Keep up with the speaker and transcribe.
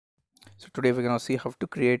So today we're gonna see how to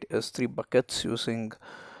create S3 buckets using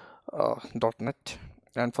 .NET,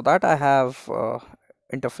 and for that I have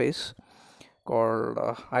interface called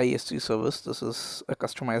ISC service. This is a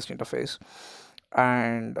customized interface,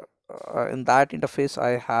 and in that interface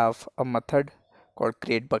I have a method called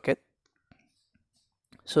create bucket.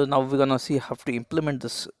 So now we're gonna see how to implement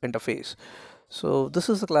this interface. So this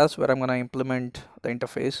is the class where I'm gonna implement the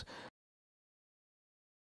interface.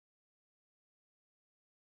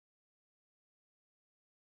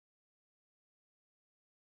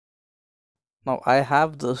 Now I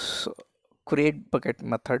have this create bucket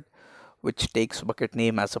method which takes bucket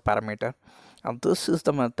name as a parameter, and this is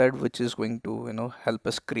the method which is going to help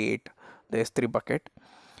us create the S3 bucket.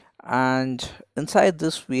 And inside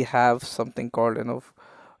this we have something called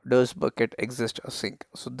does bucket exist async.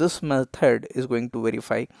 So this method is going to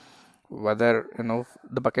verify whether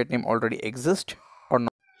the bucket name already exists or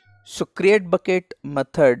not. So create bucket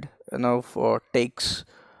method takes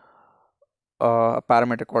a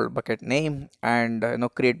parameter called bucket name and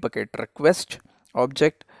create bucket request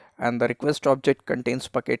object, and the request object contains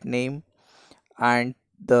bucket name and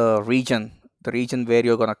the region where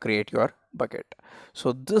you're gonna create your bucket.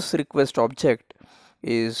 So this request object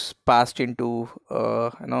is passed into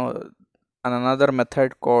another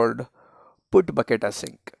method called put bucket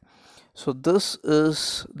async. So this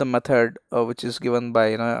is the method which is given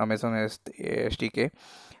by Amazon SDK,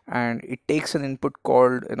 and it takes an input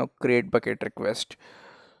called create bucket request.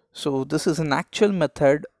 So this is an actual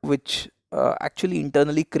method which actually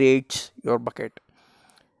internally creates your bucket.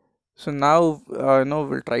 So now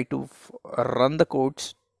we'll try to run the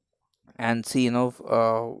codes and see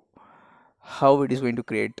how it is going to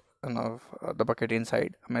create the bucket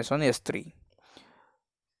inside Amazon S3.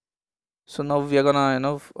 So now we are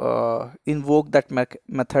gonna invoke that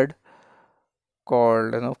method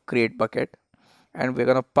called create bucket, and we're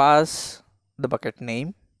gonna pass the bucket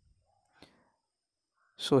name.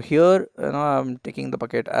 So here I'm taking the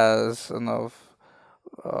bucket as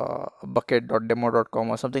bucket.demo.com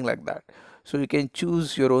or something like that. So you can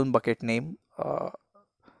choose your own bucket name.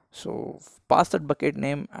 So pass that bucket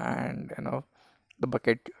name, and the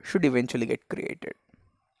bucket should eventually get created.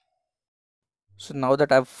 So now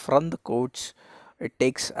that I've run the codes, it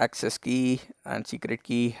takes access key and secret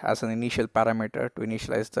key as an initial parameter to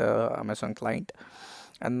initialize the Amazon client,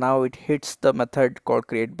 and now it hits the method called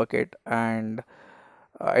create bucket, and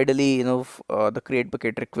ideally the create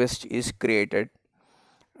bucket request is created,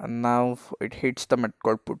 and now it hits the method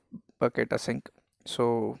called put bucket async.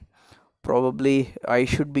 So probably I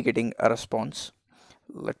should be getting a response.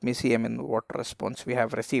 Let me see, what response we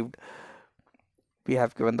have received. We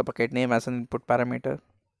have given the bucket name as an input parameter,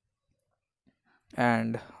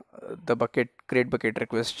 and the bucket create bucket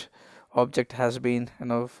request object has been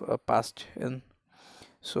passed in.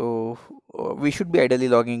 So we should be ideally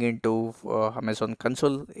logging into Amazon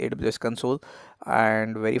console, AWS console,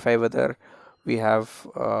 and verify whether we have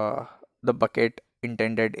the bucket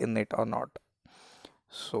intended in it or not.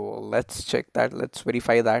 So let's check that, let's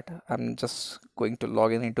verify that. I'm just going to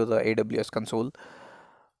log in into the AWS console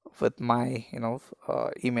with my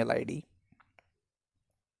email ID.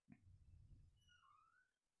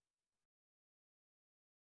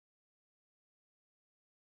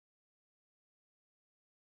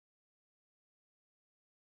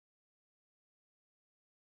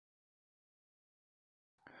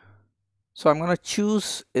 So I'm going to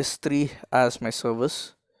choose S3 as my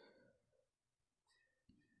service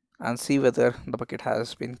and see whether the bucket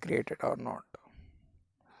has been created or not.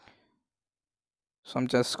 So I'm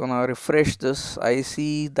just gonna refresh this. I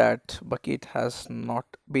see that bucket has not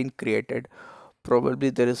been created.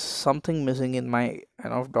 Probably there is something missing in my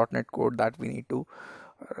 .NET code that we need to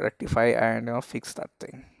rectify and fix that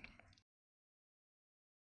thing.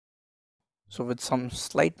 So with some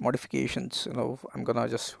slight modifications, I'm gonna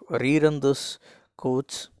just rerun this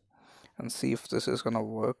codes and see if this is gonna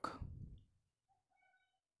work.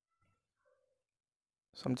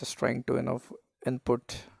 So I'm just trying to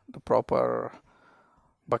input the proper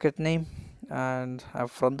bucket name, and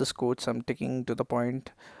I've run this code. So I'm taking to the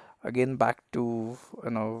point again back to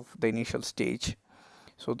the initial stage.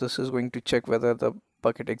 So this is going to check whether the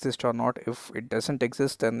bucket exists or not. If it doesn't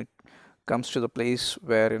exist, then it comes to the place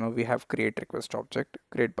where we have create request object,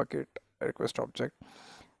 create bucket request object,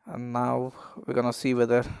 and now we're gonna see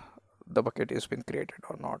whether the bucket has been created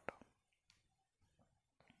or not.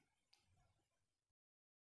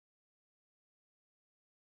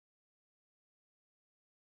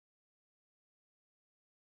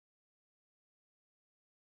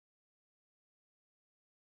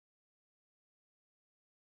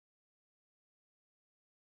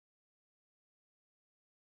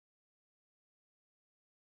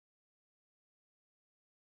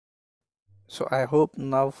 So I hope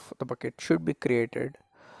now the bucket should be created.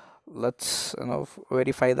 Let's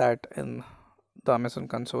verify that in the Amazon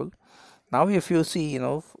console. Now if you see,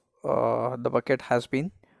 the bucket has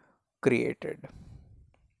been created.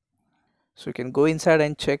 So you can go inside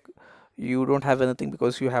and check. You don't have anything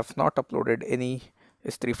because you have not uploaded any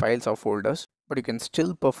S3 files or folders, but you can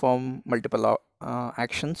still perform multiple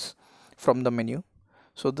actions from the menu.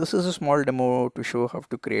 So this is a small demo to show how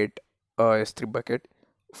to create a S3 bucket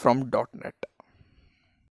from .NET.